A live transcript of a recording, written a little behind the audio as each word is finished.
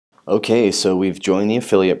Okay, so we've joined the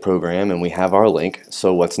affiliate program and we have our link.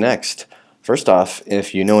 So what's next? First off,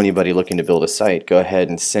 if you know anybody looking to build a site, go ahead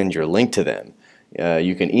and send your link to them.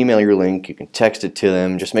 You can email your link, you can text it to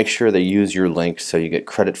them, just make sure they use your link so you get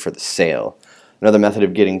credit for the sale. Another method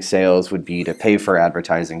of getting sales would be to pay for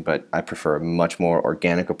advertising, but I prefer a much more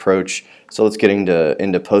organic approach. So let's get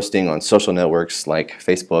into posting on social networks like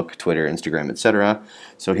Facebook, Twitter, Instagram, etc.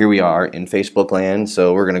 So here we are in Facebook land,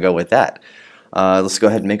 so we're going to go with that. Let's go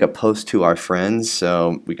ahead and make a post to our friends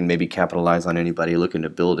so we can maybe capitalize on anybody looking to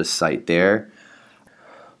build a site there.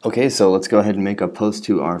 Okay, so let's go ahead and make a post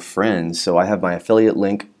to our friends. So I have my affiliate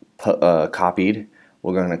link copied.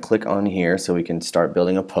 We're going to click on here so we can start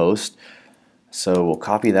building a post. So we'll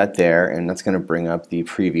copy that there, and that's going to bring up the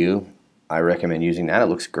preview. I recommend using that. It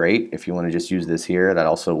looks great. If you want to just use this here, that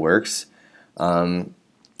also works. So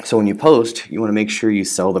when you post, you want to make sure you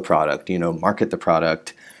sell the product, market the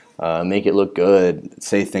product, make it look good.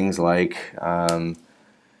 Say things like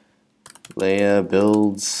Leia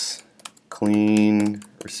builds clean,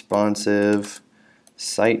 responsive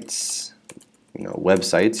sites,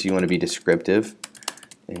 websites. You want to be descriptive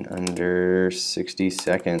in under 60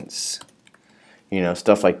 seconds.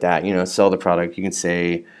 Stuff like that. Sell the product. You can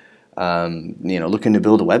say, looking to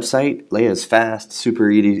build a website. Leia is fast,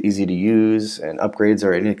 super easy to use, and upgrades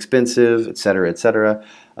are inexpensive, etc., etc.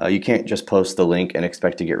 You can't just post the link and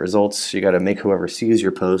expect to get results. You got to make whoever sees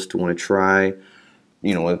your post want to try,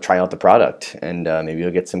 try out the product, and maybe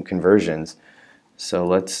you'll get some conversions. So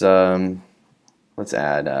let's add.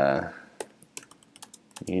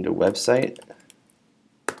 You need a website.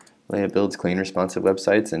 Leia builds clean, responsive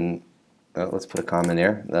websites, and let's put a comment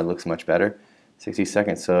there. That looks much better. 60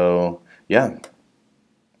 seconds. So yeah,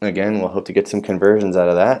 again, we'll hope to get some conversions out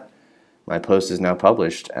of that. My post is now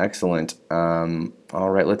published. Excellent. All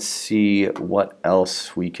right, let's see what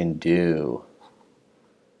else we can do.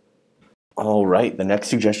 All right, the next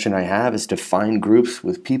suggestion I have is to find groups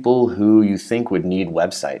with people who you think would need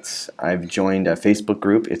websites. I've joined a Facebook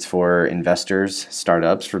group. It's for investors,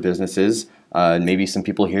 startups, for businesses. Maybe some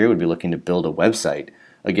people here would be looking to build a website.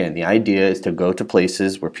 Again, the idea is to go to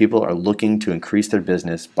places where people are looking to increase their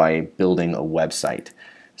business by building a website.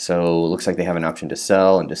 So it looks like they have an option to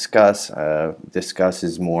sell and discuss. Discuss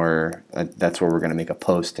is more, that's where we're going to make a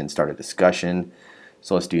post and start a discussion.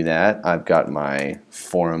 So let's do that. I've got my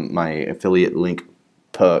forum, my affiliate link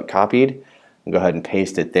copied. I'll go ahead and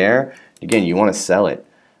paste it there. Again, you want to sell it.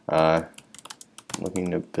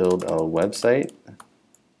 Looking to build a website.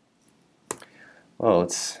 Oh,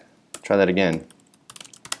 let's try that again.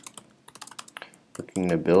 Looking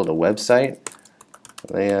to build a website.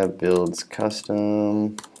 Leia builds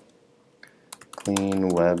custom clean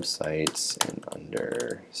websites in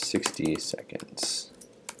under 60 seconds.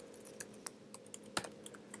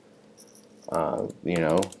 Let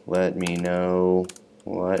me know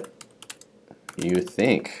what you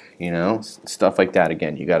think. Stuff like that.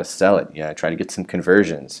 Again, you got to sell it. Yeah, try to get some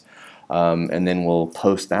conversions, and then we'll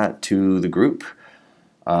post that to the group.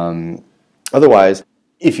 Otherwise,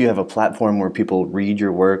 if you have a platform where people read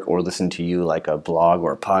your work or listen to you like a blog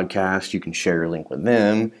or a podcast, you can share your link with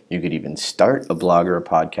them. You could even start a blog or a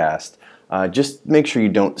podcast. Just make sure you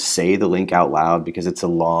don't say the link out loud because it's a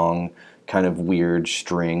long, kind of weird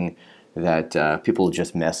string that people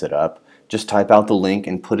just mess it up. Just type out the link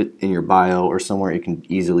and put it in your bio or somewhere it can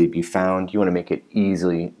easily be found. You want to make it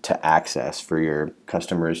easy to access for your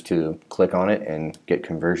customers to click on it and get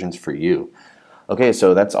conversions for you. Okay,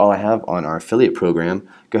 so that's all I have on our affiliate program.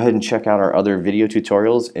 Go ahead and check out our other video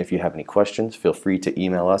tutorials. If you have any questions, feel free to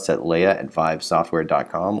email us at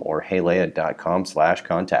leia@vybesoftware.com or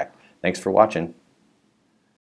heyleia.com/contact. Thanks for watching.